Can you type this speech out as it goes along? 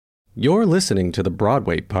You're listening to the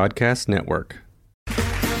Broadway Podcast Network.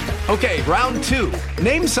 Okay, round two.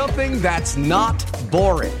 Name something that's not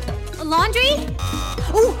boring. A laundry?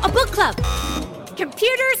 Ooh, a book club.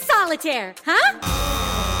 Computer solitaire, huh?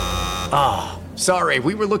 Ah, sorry,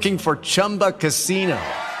 we were looking for Chumba Casino.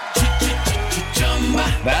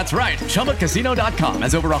 That's right, ChumbaCasino.com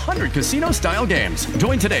has over 100 casino-style games.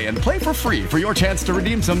 Join today and play for free for your chance to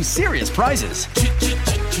redeem some serious prizes.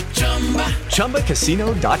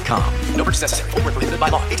 ChumbaCasino.com. No purchase necessary. Void where prohibited by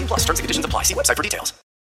law. 18 plus terms and conditions apply. See website for details.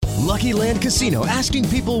 Lucky Land Casino, asking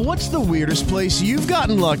people, what's the weirdest place you've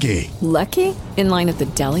gotten lucky? Lucky? In line at the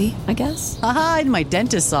deli, I guess? Aha, in my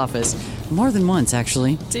dentist's office. More than once,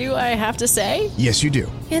 actually. Do I have to say? Yes, you do.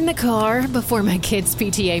 In the car before my kids'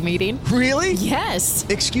 PTA meeting. Really? Yes.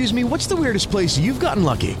 Excuse me, what's the weirdest place you've gotten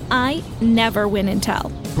lucky? I never win and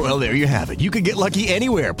tell. Well, there you have it. You can get lucky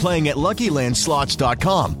anywhere, playing at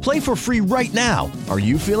LuckyLandSlots.com. Play for free right now. Are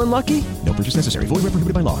you feeling lucky? No purchase necessary. Void where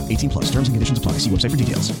prohibited by law. 18 plus. Terms and conditions apply. See website for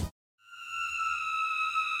details.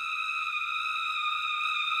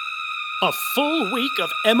 A full week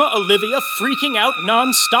of Emma Olivia freaking out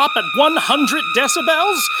non-stop at 100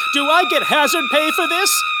 decibels? Do I get hazard pay for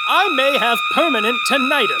this? I may have permanent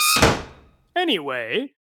tinnitus.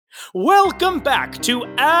 Anyway, welcome back to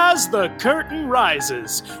As the Curtain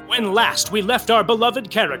Rises. When last we left our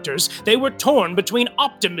beloved characters, they were torn between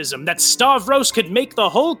optimism that Stavros could make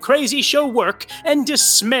the whole crazy show work and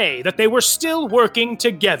dismay that they were still working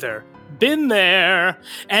together. Been there.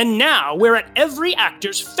 And now we're at every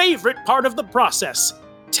actor's favorite part of the process.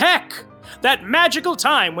 Tech. That magical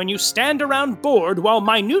time when you stand around bored while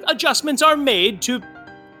minute adjustments are made to...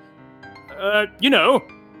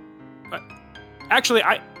 Actually,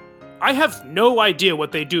 I have no idea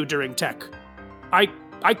what they do during tech.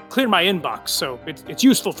 I clear my inbox, so it's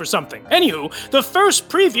useful for something. Anywho, the first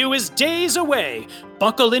preview is days away.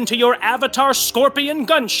 Buckle into your Avatar Scorpion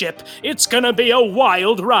gunship. It's gonna be a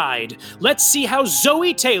wild ride. Let's see how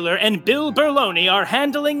Zoe Taylor and Bill Berloni are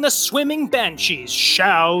handling the swimming banshees,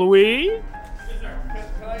 shall we?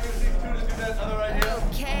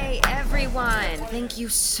 Okay, everyone. Thank you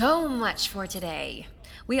so much for today.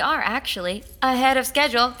 We are actually ahead of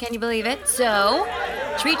schedule, can you believe it? So,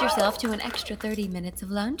 treat yourself to an extra 30 minutes of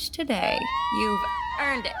lunch today. You've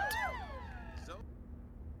earned it.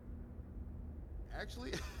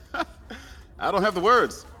 Actually, I don't have the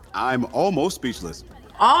words. I'm almost speechless.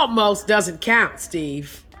 Almost doesn't count,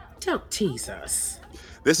 Steve. Don't tease us.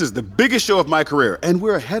 This is the biggest show of my career, and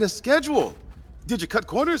we're ahead of schedule. Did you cut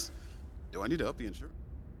corners? Do I need to up the insurance?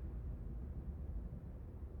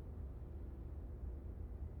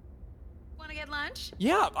 Lunch?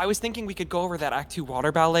 Yeah, I was thinking we could go over that Act 2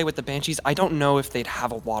 water ballet with the Banshees. I don't know if they'd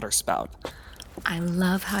have a water spout. I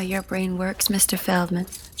love how your brain works, Mr. Feldman.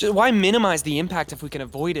 Just why minimize the impact if we can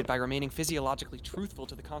avoid it by remaining physiologically truthful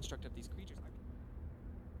to the construct of these creatures?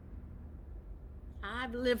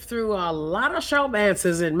 I've lived through a lot of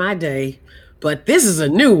showmances in my day, but this is a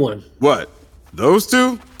new one. What? Those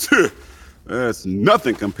two? That's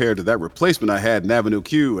nothing compared to that replacement I had in Avenue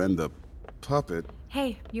Q and the puppet.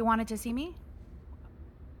 Hey, you wanted to see me?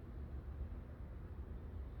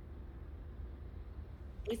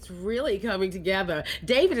 It's really coming together.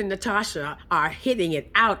 David and Natasha are hitting it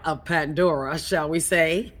out of Pandora, shall we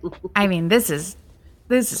say? I mean, this is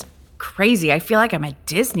crazy. I feel like I'm at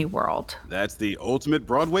Disney World. That's the ultimate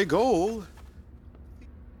Broadway goal.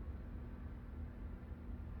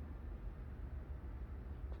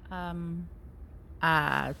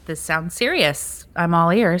 This sounds serious. I'm all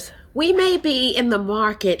ears. We may be in the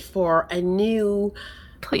market for a new...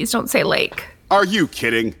 Please don't say lake. Are you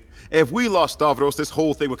kidding? If we lost Stavros, this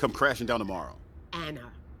whole thing would come crashing down tomorrow. Anna.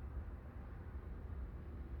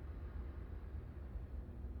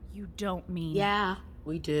 You don't mean... Yeah,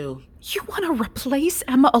 we do. You want to replace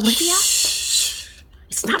Emma Olivia? Shh.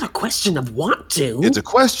 It's not a question of want to. It's a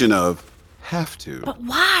question of have to. But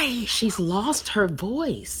why? She's lost her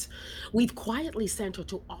voice. We've quietly sent her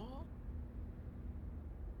to all...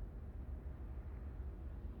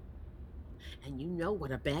 And you know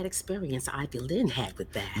what a bad experience Ivy Lynn had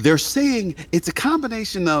with that. They're saying it's a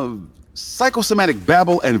combination of psychosomatic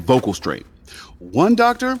babble and vocal strain. One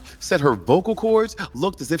doctor said her vocal cords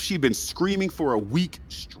looked as if she'd been screaming for a week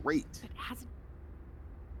straight.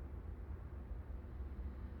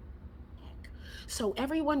 So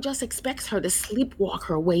everyone just expects her to sleepwalk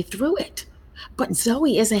her way through it. But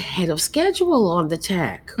Zoe is ahead of schedule on the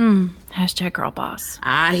tech. Hashtag girl boss.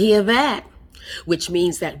 I hear that. Which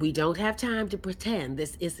means that we don't have time to pretend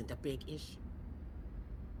this isn't a big issue.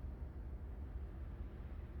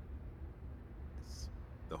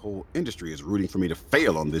 The whole industry is rooting for me to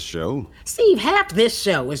fail on this show. Steve, half this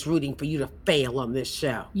show is rooting for you to fail on this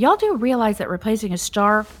show. Y'all do realize that replacing a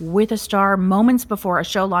star with a star moments before a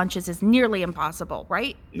show launches is nearly impossible,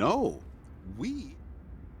 right? No, we...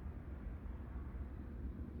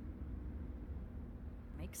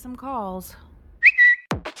 Make some calls.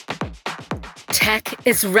 Tech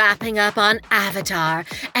is wrapping up on Avatar,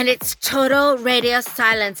 and it's total radio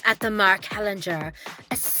silence at the Mark Hellinger,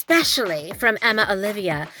 especially from Emma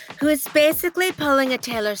Olivia, who is basically pulling a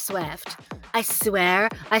Taylor Swift. I swear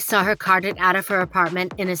I saw her carted out of her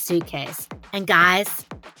apartment in a suitcase. And guys,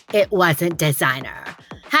 it wasn't designer.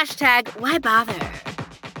 Hashtag, why bother?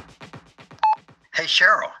 Hey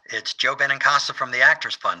Cheryl, it's Joe Benincasa from the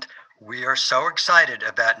Actors Fund. We are so excited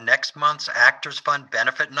about next month's Actors Fund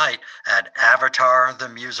benefit night at Avatar the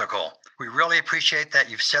Musical. We really appreciate that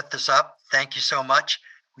you've set this up. Thank you so much.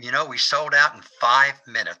 You know, we sold out in 5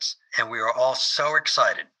 minutes, and we are all so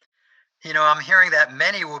excited. You know, I'm hearing that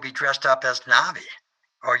many will be dressed up as Na'vi.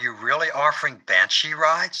 Are you really offering Banshee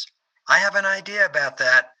rides? I have an idea about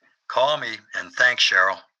that. Call me, and thanks,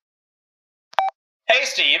 Cheryl. Hey,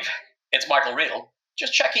 Steve. It's Michael Riedel.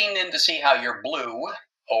 Just checking in to see how your blue,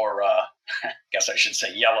 or guess I should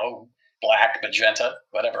say yellow, black, magenta,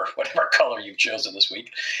 whatever color you've chosen this week,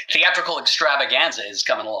 theatrical extravaganza is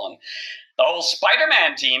coming along. The whole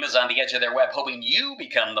Spider-Man team is on the edge of their web, hoping you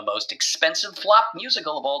become the most expensive flop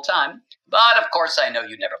musical of all time. But of course, I know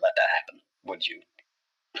you'd never let that happen, would you?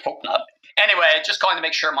 Hope not. Anyway, just calling to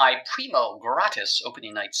make sure my primo gratis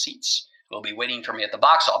opening night seats will be waiting for me at the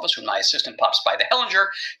box office when my assistant pops by the Hellinger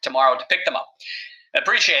tomorrow to pick them up.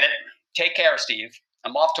 Appreciate it. Take care, Steve.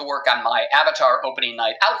 I'm off to work on my Avatar opening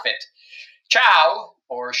night outfit. Ciao,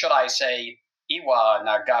 or should I say Iwa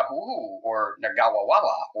Nagahu, or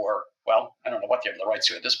Nagawawawa, or, well, I don't know what the rights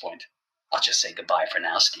to at this point. I'll just say goodbye for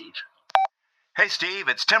now, Steve. Hey, Steve,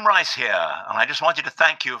 it's Tim Rice here, and I just wanted to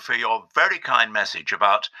thank you for your very kind message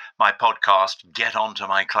about my podcast, Get Onto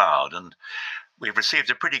My Cloud, and we've received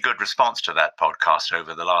a pretty good response to that podcast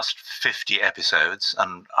over the last 50 episodes,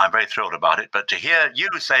 and I'm very thrilled about it, but to hear you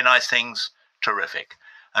say nice things, terrific.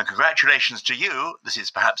 And congratulations to you, this is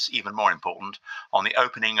perhaps even more important, on the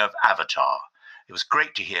opening of Avatar. It was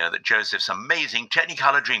great to hear that Joseph's amazing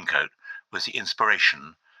Technicolor Dreamcoat was the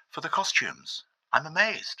inspiration for the costumes. I'm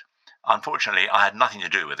amazed. Unfortunately, I had nothing to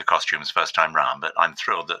do with the costumes first time round, but I'm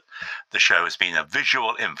thrilled that the show has been a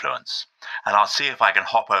visual influence. And I'll see if I can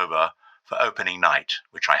hop over for opening night,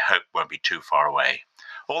 which I hope won't be too far away.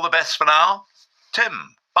 All the best for now.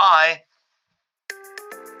 Tim, bye.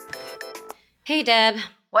 Hey, Deb.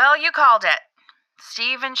 Well, you called it.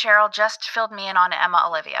 Steve and Cheryl just filled me in on Emma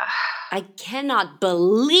Olivia. I cannot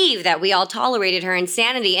believe that we all tolerated her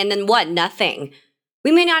insanity and then what? Nothing.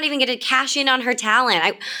 We may not even get to cash in on her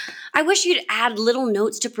talent. I wish you'd add little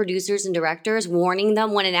notes to producers and directors warning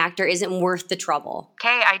them when an actor isn't worth the trouble.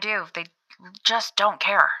 Okay, I do. They just don't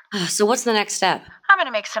care. So what's the next step? I'm going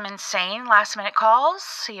to make some insane last-minute calls,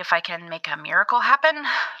 see if I can make a miracle happen.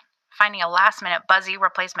 Finding a last-minute buzzy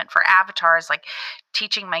replacement for Avatar is like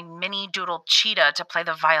teaching my mini doodle cheetah to play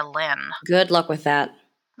the violin. Good luck with that.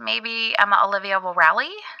 Maybe Emma Olivia will rally?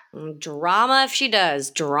 Drama if she does,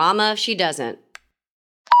 drama if she doesn't.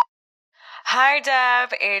 Hi,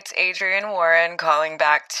 Deb. It's Adrienne Warren calling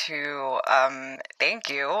back to thank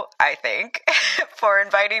you, I think, for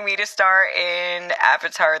inviting me to star in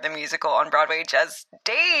Avatar the Musical on Broadway just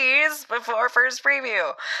days before first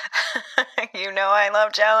preview. You know I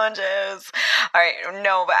love challenges. All right,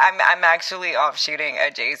 no, but I'm actually off shooting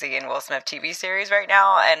a Jay-Z and Will Smith TV series right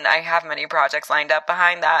now, and I have many projects lined up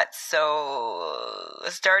behind that, so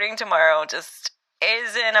starting tomorrow just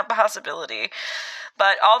isn't a possibility.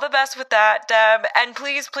 But all the best with that, Deb. And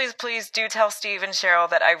please, please, please do tell Steve and Cheryl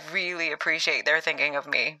that I really appreciate their thinking of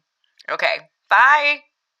me. Okay, bye.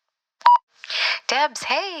 Debs,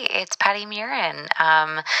 hey, it's Patty Murin.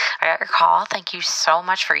 I got your call. Thank you so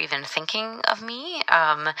much for even thinking of me.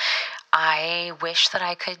 I wish that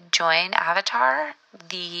I could join Avatar,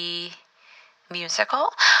 the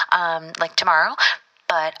musical, like tomorrow.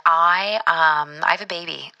 But I have a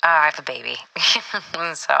baby.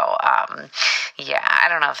 So, yeah, I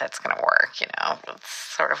don't know if that's going to work, you know. It's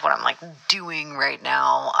sort of what I'm, like, doing right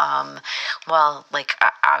now. Well, like,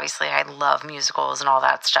 obviously I love musicals and all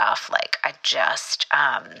that stuff. Like, I just,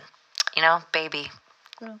 you know, baby,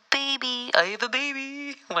 I have a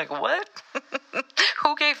baby. I'm like, what?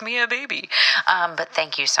 Who gave me a baby? But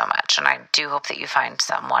thank you so much, and I do hope that you find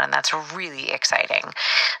someone, and that's really exciting.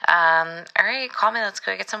 All right, call me. Let's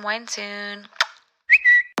go get some wine soon.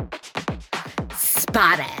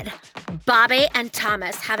 Spotted. Bobby and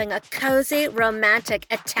Thomas having a cozy, romantic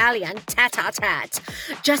Italian tete-a-tete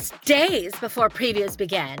just days before previews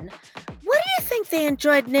begin. What do you think they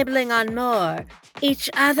enjoyed nibbling on more? Each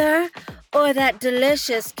other or that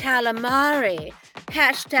delicious calamari?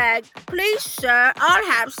 Hashtag, please sir, I'll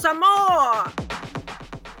have some more.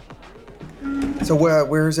 So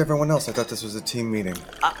where's everyone else? I thought this was a team meeting.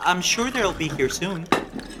 I'm sure they'll be here soon.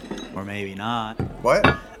 Or maybe not.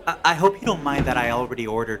 What? I hope you don't mind that I already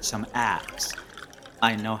ordered some apps.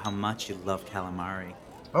 I know how much you love calamari.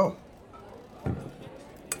 Oh,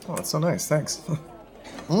 that's so nice. Thanks.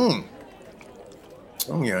 Oh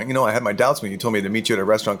yeah, I had my doubts when you told me to meet you at a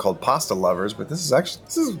restaurant called Pasta Lovers, but this is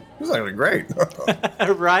actually great.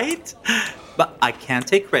 Right? But I can't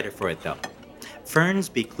take credit for it though.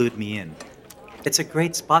 Fernsby clued me in. It's a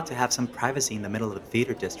great spot to have some privacy in the middle of the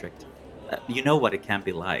theater district. You know what it can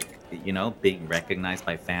be like, being recognized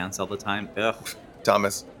by fans all the time. Ugh.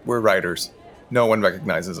 Thomas, we're writers. No one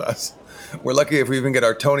recognizes us. We're lucky if we even get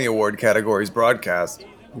our Tony Award categories broadcast.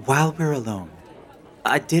 While we're alone,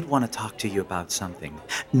 I did want to talk to you about something.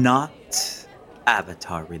 Not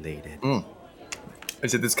Avatar related.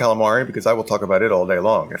 Is it this calamari? Because I will talk about it all day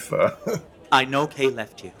long if... I know Kay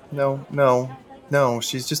left you. No,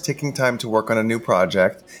 she's just taking time to work on a new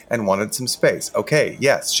project and wanted some space. Okay,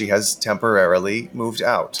 yes, she has temporarily moved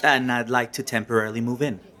out. And I'd like to temporarily move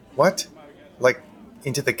in. What? Like,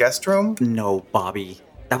 into the guest room? No, Bobby.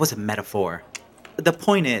 That was a metaphor. The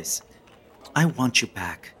point is, I want you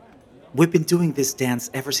back. We've been doing this dance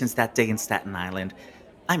ever since that day in Staten Island.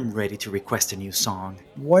 I'm ready to request a new song.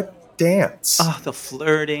 What dance? Oh, the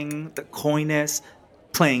flirting, the coyness,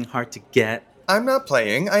 playing hard to get. I'm not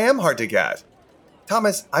playing. I am hard to get.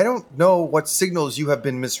 Thomas, I don't know what signals you have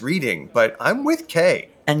been misreading, but I'm with Kay.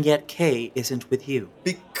 And yet Kay isn't with you.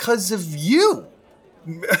 Because of you.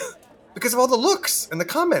 Because of all the looks and the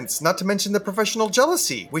comments, not to mention the professional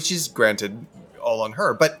jealousy, which is, granted, all on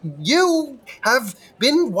her. But you have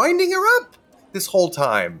been winding her up this whole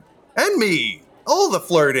time. And me. All the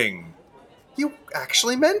flirting. You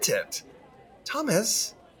actually meant it.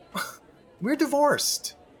 Thomas, we're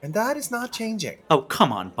divorced, and that is not changing. Oh,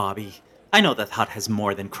 come on, Bobby. I know that thought has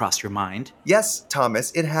more than crossed your mind. Yes,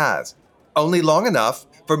 Thomas, it has. Only long enough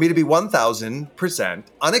for me to be 1,000%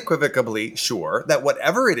 unequivocally sure that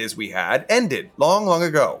whatever it is we had ended long, long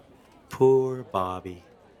ago. Poor Bobby.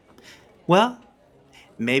 Well,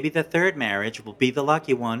 maybe the third marriage will be the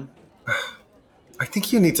lucky one. I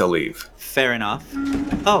think you need to leave. Fair enough.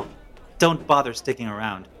 Oh, don't bother sticking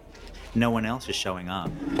around. No one else is showing up.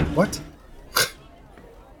 What?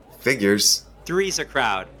 Figures. Three's a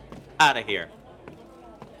crowd. Out of here.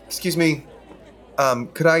 Excuse me.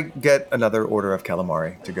 Could I get another order of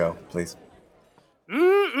calamari to go, please?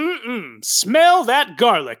 Smell that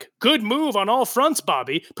garlic. Good move on all fronts,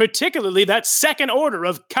 Bobby, particularly that second order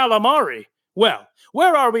of calamari. Well,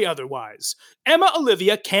 where are we otherwise? Emma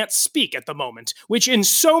Olivia can't speak at the moment, which in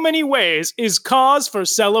so many ways is cause for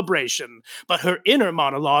celebration. But her inner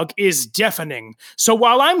monologue is deafening. So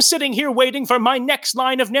while I'm sitting here waiting for my next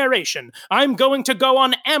line of narration, I'm going to go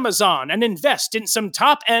on Amazon and invest in some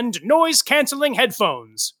top-end noise-canceling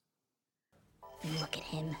headphones. Look at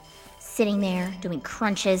him, sitting there doing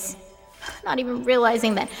crunches, not even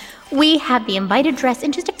realizing that we have the invited dress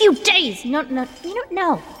in just a few days.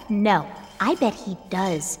 No. I bet he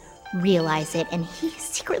does realize it, and he's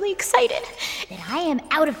secretly excited that I am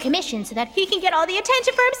out of commission so that he can get all the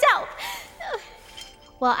attention for himself.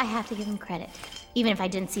 Well, I have to give him credit, even if I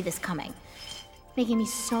didn't see this coming. Making me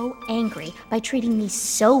so angry by treating me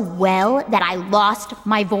so well that I lost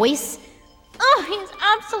my voice. Oh, he's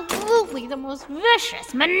absolutely the most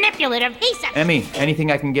vicious, manipulative piece of... Emmy, anything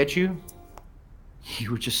I can get you?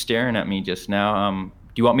 You were just staring at me just now. Do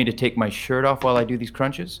you want me to take my shirt off while I do these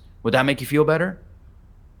crunches? Would that make you feel better?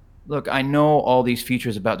 Look, I know all these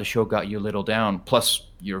features about the show got you a little down, plus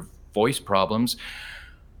your voice problems.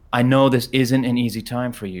 I know this isn't an easy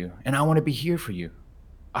time for you, and I want to be here for you.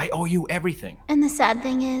 I owe you everything. And the sad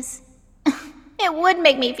thing is, it would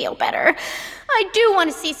make me feel better. I do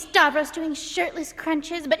want to see Stavros doing shirtless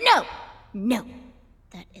crunches, but no.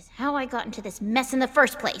 That is how I got into this mess in the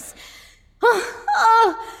first place.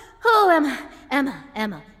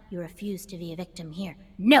 Emma, you refuse to be a victim here.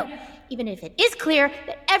 No, even if it is clear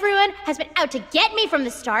that everyone has been out to get me from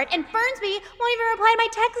the start, and Fernsby won't even reply to my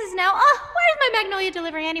texts now. Where's my Magnolia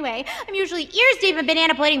delivery anyway? I'm usually ears deep in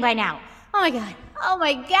banana pudding by now. Oh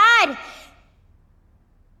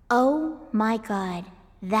my god,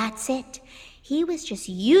 that's it. He was just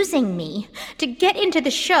using me to get into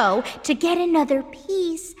the show to get another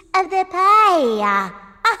piece of the pie.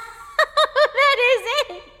 That is it.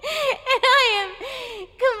 And I am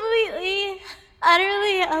completely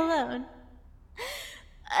utterly alone.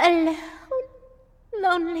 Alone,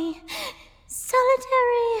 lonely,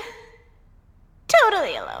 solitary,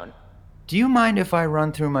 totally alone. Do you mind if I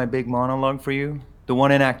run through my big monologue for you? The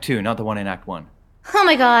one in Act 2, not the one in Act 1. Oh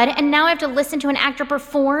my god, and now I have to listen to an actor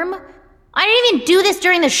perform? I didn't even do this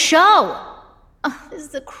during the show! Oh, this is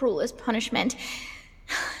the cruelest punishment.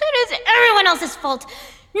 It is everyone else's fault.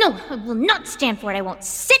 No, I will not stand for it. I won't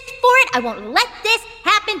sit for it. I won't let this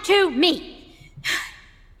happen to me.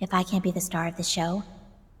 If I can't be the star of the show,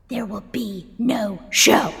 there will be no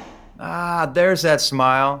show. Ah, there's that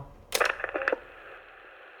smile.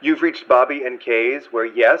 You've reached Bobby and Kay's, where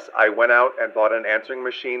yes, I went out and bought an answering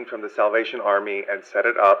machine from the Salvation Army and set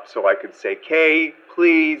it up so I could say, Kay,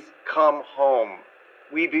 please come home.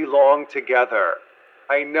 We belong together.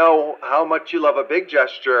 I know how much you love a big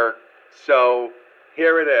gesture, so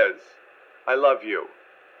here it is. I love you.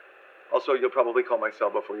 Also, you'll probably call my cell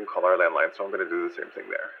before you call our landline, so I'm going to do the same thing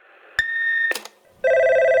there.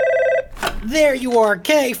 There you are,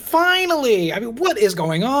 Kay, finally! I mean, what is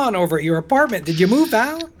going on over at your apartment? Did you move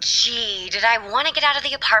out? Gee, did I want to get out of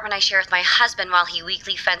the apartment I share with my husband while he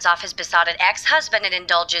weekly fends off his besotted ex-husband and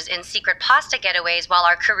indulges in secret pasta getaways while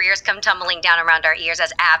our careers come tumbling down around our ears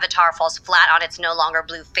as Avatar falls flat on its no longer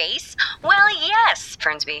blue face? Well, yes,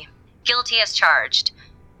 Fernsby. Guilty as charged.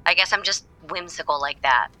 I guess I'm just whimsical like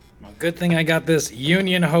that. Well, good thing I got this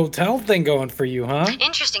Union Hotel thing going for you, huh?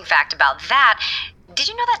 Interesting fact about that. Did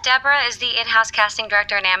you know that Deborah is the in-house casting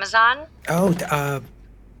director at Amazon? Oh,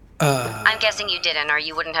 I'm guessing you didn't, or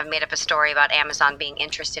you wouldn't have made up a story about Amazon being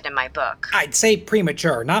interested in my book. I'd say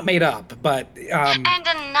premature, not made up, but, And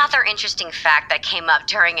another interesting fact that came up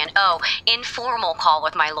during an, informal call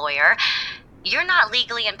with my lawyer. You're not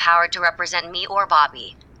legally empowered to represent me or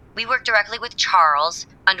Bobby. We work directly with Charles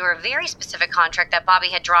under a very specific contract that Bobby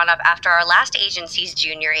had drawn up after our last agency's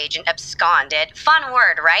junior agent absconded. Fun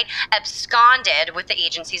word, right? Absconded with the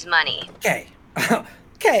agency's money. Kay.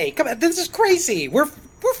 Kay, come on, this is crazy. We're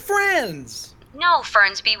friends. No,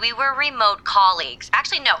 Fernsby, we were remote colleagues.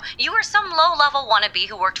 Actually, no, you were some low-level wannabe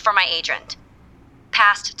who worked for my agent.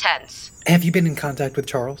 Past tense. Have you been in contact with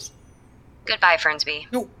Charles? Goodbye, Fernsby.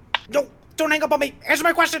 No, don't hang up on me. Answer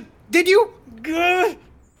my question. Did you?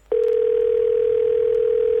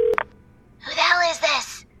 Who the hell is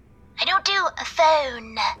this? I don't do a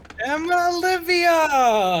phone. Emma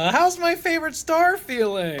Olivia! How's my favorite star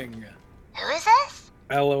feeling? Who is this?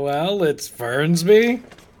 LOL, it's Fernsby.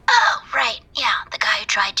 Oh, right. Yeah, the guy who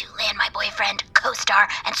tried to land my boyfriend, co-star,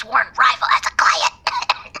 and sworn rival as a client.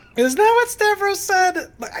 Is that what Stavros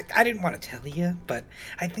said? I didn't want to tell you, but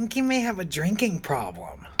I think he may have a drinking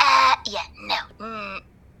problem. Yeah, no.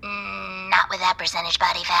 Not with that percentage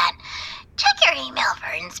body fat. Check your email,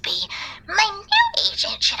 Fernsby. My new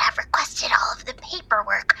agent should have requested all of the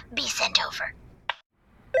paperwork be sent over.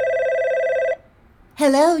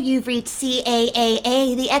 Hello, you've reached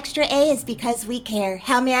CAAA. The extra A is because we care.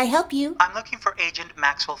 How may I help you? I'm looking for Agent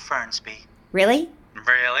Maxwell Fernsby. Really?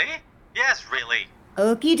 Really? Yes, really.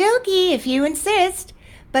 Okie dokie, if you insist.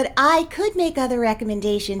 But I could make other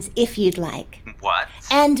recommendations if you'd like. What?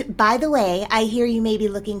 And by the way, I hear you may be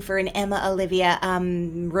looking for an Emma Olivia,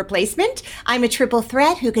 replacement. I'm a triple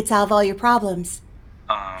threat who could solve all your problems.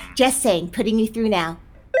 Just saying, putting you through now.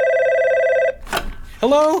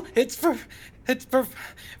 Hello, it's for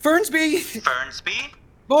Fernsby. Fernsby?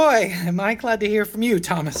 Boy, am I glad to hear from you,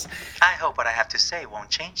 Thomas. I hope what I have to say won't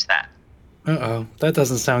change that. Uh-oh, that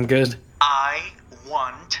doesn't sound good. I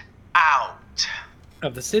want out.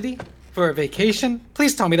 Of the city? For a vacation?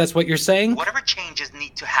 Please tell me that's what you're saying. Whatever changes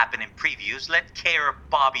need to happen in previews, let Kay or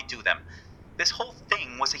Bobby do them. This whole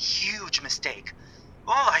thing was a huge mistake.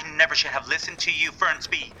 Oh, I never should have listened to you,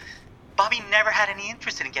 Fernsby. Bobby never had any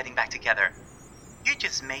interest in getting back together. You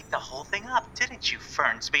just made the whole thing up, didn't you,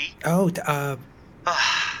 Fernsby? But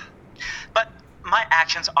my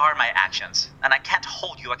actions are my actions, and I can't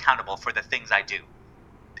hold you accountable for the things I do,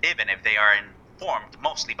 even if they are informed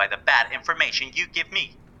mostly by the bad information you give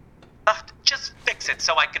me. Just fix it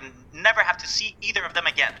so I can never have to see either of them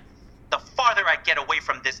again. The farther I get away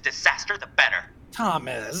from this disaster, the better.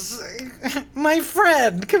 Thomas, my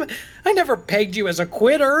friend, come on. I never pegged you as a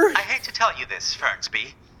quitter. I hate to tell you this,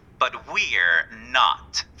 Fernsby, but we're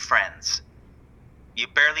not friends. You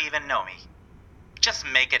barely even know me. Just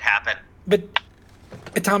make it happen. But,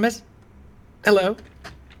 Thomas? Hello?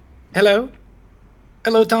 Hello?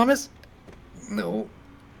 Hello, Thomas? No.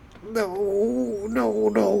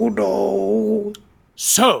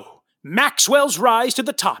 So, Maxwell's rise to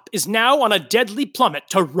the top is now on a deadly plummet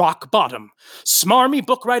to rock bottom. Smarmy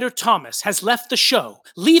book writer Thomas has left the show,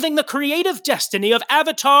 leaving the creative destiny of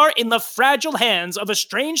Avatar in the fragile hands of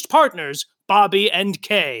estranged partners Bobby and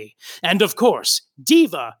Kay. And of course,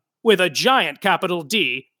 Diva, with a giant capital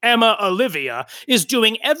D, Emma Olivia, is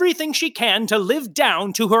doing everything she can to live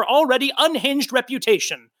down to her already unhinged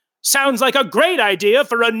reputation. Sounds like a great idea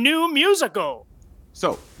for a new musical.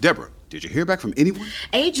 So, Deborah, did you hear back from anyone?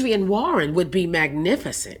 Adrian Warren would be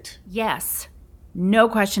magnificent. Yes. No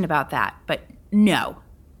question about that. But no.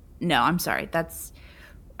 No, I'm sorry. That's...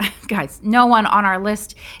 Guys, no one on our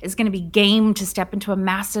list is going to be game to step into a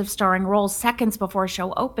massive starring role seconds before a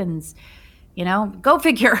show opens. You know, go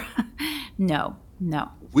figure. No.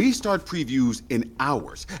 We start previews in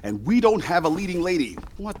hours, and we don't have a leading lady.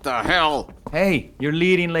 What the hell? Hey, your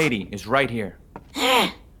leading lady is right here.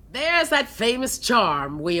 There's that famous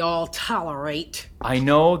charm we all tolerate. I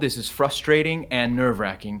know this is frustrating and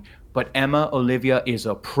nerve-wracking, but Emma Olivia is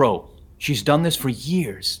a pro. She's done this for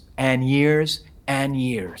years and years and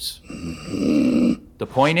years. The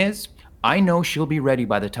point is, I know she'll be ready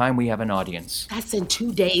by the time we have an audience. That's in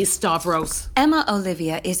 2 days, Stavros. Emma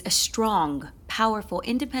Olivia is a strong, powerful,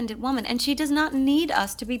 independent woman, and she does not need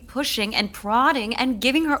us to be pushing and prodding and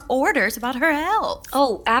giving her orders about her health.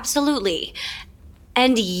 Oh, absolutely.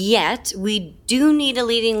 And yet, we do need a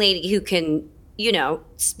leading lady who can,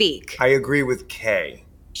 speak. I agree with Kay.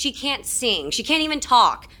 She can't sing. She can't even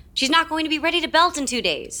talk. She's not going to be ready to belt in 2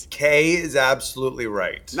 days. Kay is absolutely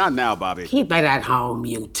right. Not now, Bobby. Keep it at home,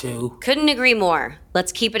 you two. Couldn't agree more.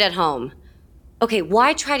 Let's keep it at home. Okay,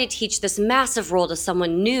 why try to teach this massive role to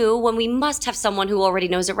someone new when we must have someone who already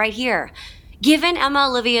knows it right here? Given Emma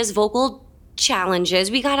Olivia's vocal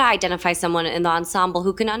challenges, we gotta identify someone in the ensemble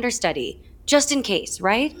who can understudy. Just in case,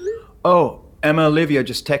 right? Oh, Emma Olivia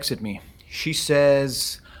just texted me. She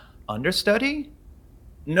says, understudy?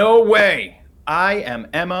 No way! I am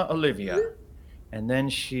Emma Olivia. And then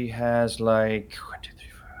she has 11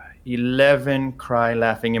 cry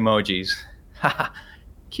laughing emojis. Haha,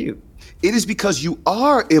 cute. It is because you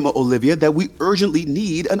are Emma Olivia that we urgently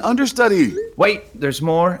need an understudy. Wait, there's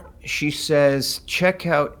more. She says, check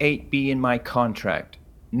out 8B in my contract.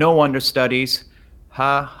 No understudies.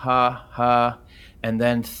 Ha, ha, ha. And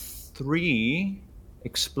then 3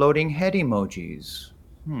 exploding head emojis.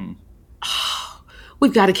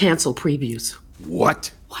 We've got to cancel previews.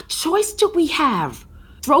 What? What choice do we have?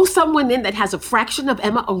 Throw someone in that has a fraction of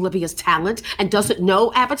Emma Olivia's talent and doesn't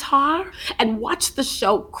know Avatar and watch the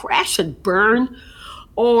show crash and burn?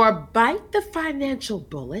 Or bite the financial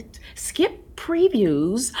bullet, skip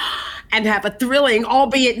previews, and have a thrilling,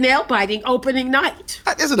 albeit nail-biting opening night?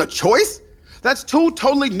 That isn't a choice. That's 2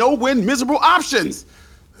 totally no-win miserable options.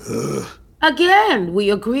 Ugh. Again, we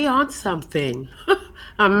agree on something.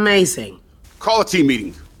 Amazing. Call a team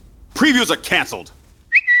meeting. Previews are canceled.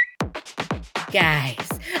 Guys,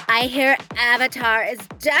 I hear Avatar is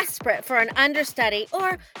desperate for an understudy,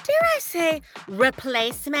 or dare I say,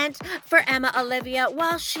 replacement for Emma Olivia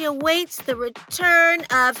while she awaits the return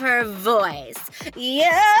of her voice.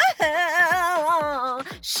 Yeah!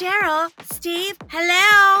 Cheryl, Steve,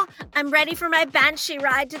 hello! I'm ready for my Banshee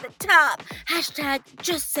ride to the top. Hashtag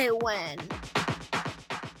just say when.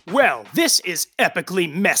 Well, this is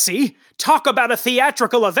epically messy. Talk about a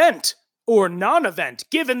theatrical event. Or non-event,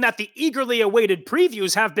 given that the eagerly awaited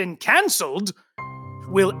previews have been cancelled.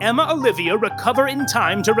 Will Emma Olivia recover in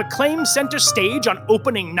time to reclaim center stage on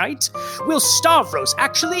opening night? Will Stavros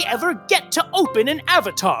actually ever get to open an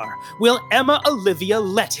Avatar? Will Emma Olivia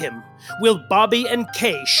let him? Will Bobby and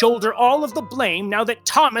Kay shoulder all of the blame now that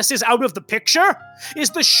Thomas is out of the picture?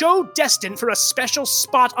 Is the show destined for a special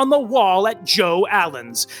spot on the wall at Joe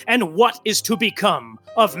Allen's? And what is to become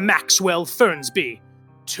of Maxwell Fernsby?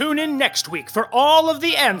 Tune in next week for all of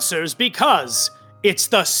the answers because it's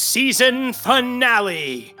the season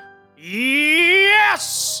finale.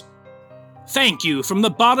 Yes! Thank you from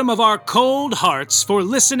the bottom of our cold hearts for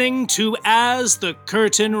listening to As the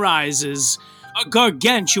Curtain Rises. A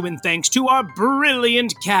gargantuan thanks to our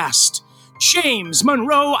brilliant cast. James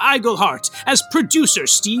Monroe Iglehart as producer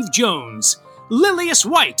Steve Jones. Lilius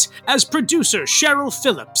White as producer Cheryl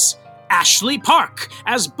Phillips. Ashley Park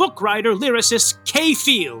as book writer lyricist Kay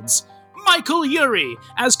Fields, Michael Urie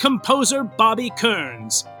as composer Bobby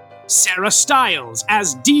Kearns, Sarah Stiles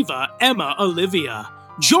as diva Emma Olivia,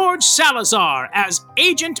 George Salazar as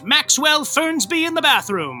Agent Maxwell Fernsby in the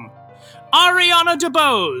bathroom, Ariana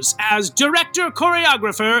DeBose as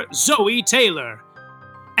director-choreographer Zoe Taylor,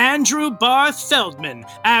 Andrew Barth Feldman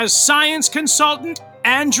as science consultant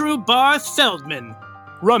Andrew Barth Feldman,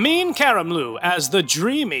 Ramin Karimloo as the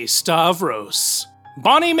dreamy Stavros.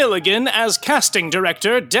 Bonnie Milligan as casting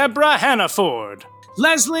director Deborah Hannaford.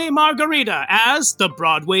 Leslie Margarita as the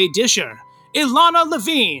Broadway Disher. Ilana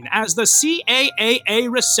Levine as the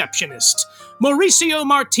CAAA receptionist, Mauricio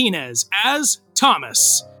Martinez as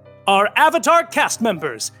Thomas. Our Avatar cast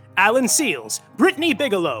members, Alan Seals, Brittany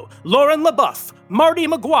Bigelow, Lauren LaBeouf, Marty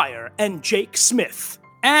McGuire, and Jake Smith.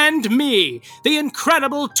 And me, the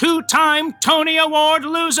incredible 2-time Tony Award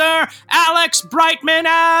loser, Alex Brightman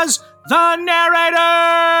as the narrator!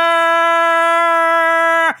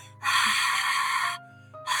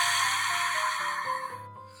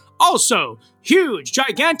 Also, huge,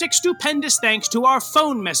 gigantic, stupendous thanks to our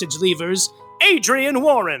phone message leavers, Adrian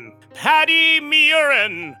Warren, Patty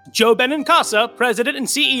Murin, Joe Benincasa, President and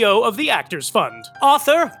CEO of the Actors Fund,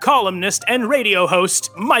 author, columnist, and radio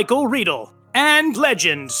host Michael Riedel, and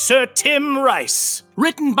legend Sir Tim Rice.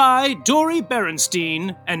 Written by Dory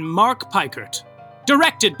Berenstein and Mark Pikert.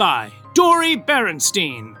 Directed by Dory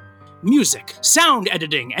Berenstein. Music, sound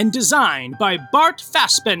editing, and design by Bart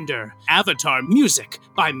Fassbender. Avatar music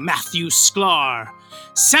by Matthew Sklar.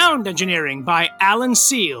 Sound engineering by Alan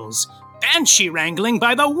Seals. Banshee wrangling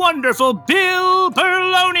by the wonderful Bill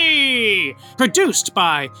Berloni. Produced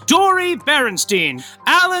by Dory Berenstein,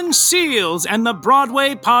 Alan Seals, and the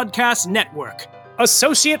Broadway Podcast Network.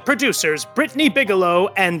 Associate producers Brittany Bigelow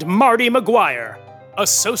and Marty McGuire.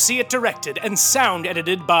 Associate directed and sound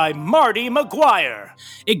edited by Marty McGuire.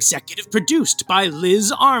 Executive produced by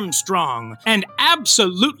Liz Armstrong. And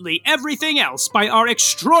absolutely everything else by our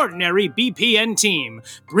extraordinary BPN team.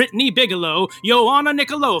 Brittany Bigelow, Joanna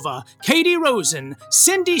Nikolova, Katie Rosen,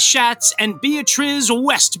 Cindy Schatz, and Beatriz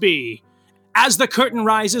Westby. As the Curtain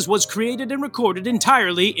Rises was created and recorded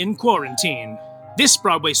entirely in quarantine. This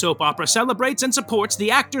Broadway soap opera celebrates and supports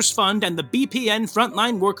the Actors Fund and the BPN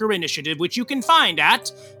Frontline Worker Initiative, which you can find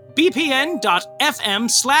at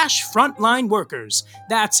bpn.fm/frontlineworkers.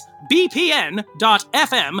 That's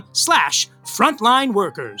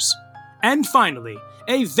bpn.fm/frontlineworkers. And finally,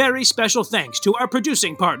 a very special thanks to our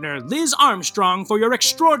producing partner, Liz Armstrong, for your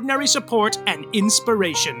extraordinary support and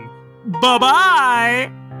inspiration.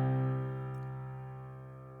 Bye-bye!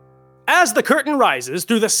 As the Curtain Rises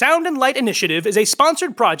Through the Sound and Light Initiative is a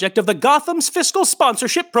sponsored project of the Gotham's Fiscal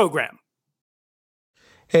Sponsorship Program.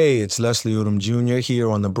 Hey, it's Leslie Odom Jr.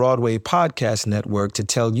 here on the Broadway Podcast Network to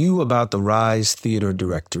tell you about the Rise Theater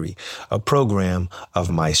Directory, a program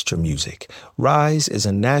of Maestro Music. Rise is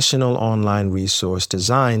a national online resource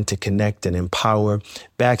designed to connect and empower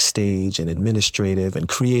backstage and administrative and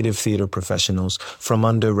creative theater professionals from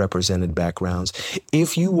underrepresented backgrounds.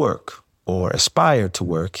 If you work or aspire to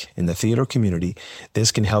work in the theater community,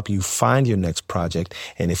 this can help you find your next project.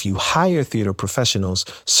 And if you hire theater professionals,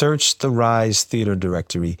 search the Rise Theater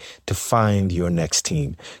Directory to find your next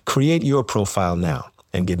team. Create your profile now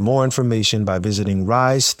and get more information by visiting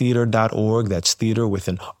risetheater.org. That's theater with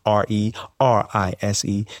an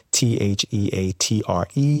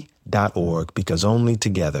RERISETHEATRE.org, because only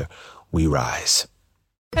together we rise.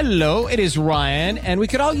 Hello, it is Ryan, and we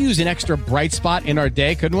could all use an extra bright spot in our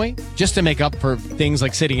day, couldn't we? Just to make up for things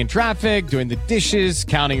like sitting in traffic, doing the dishes,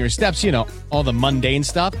 counting your steps, you know, all the mundane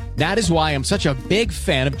stuff. That is why I'm such a big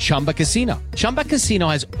fan of Chumba Casino. Chumba Casino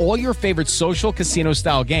has all your favorite social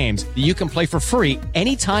casino-style games that you can play for free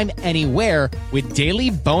anytime, anywhere with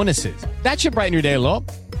daily bonuses. That should brighten your day a little.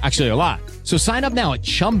 Actually, a lot. So sign up now at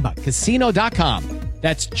ChumbaCasino.com.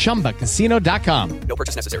 That's ChumbaCasino.com. No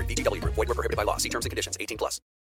purchase necessary. VGW Group. Void where prohibited by law. See terms and conditions. 18+.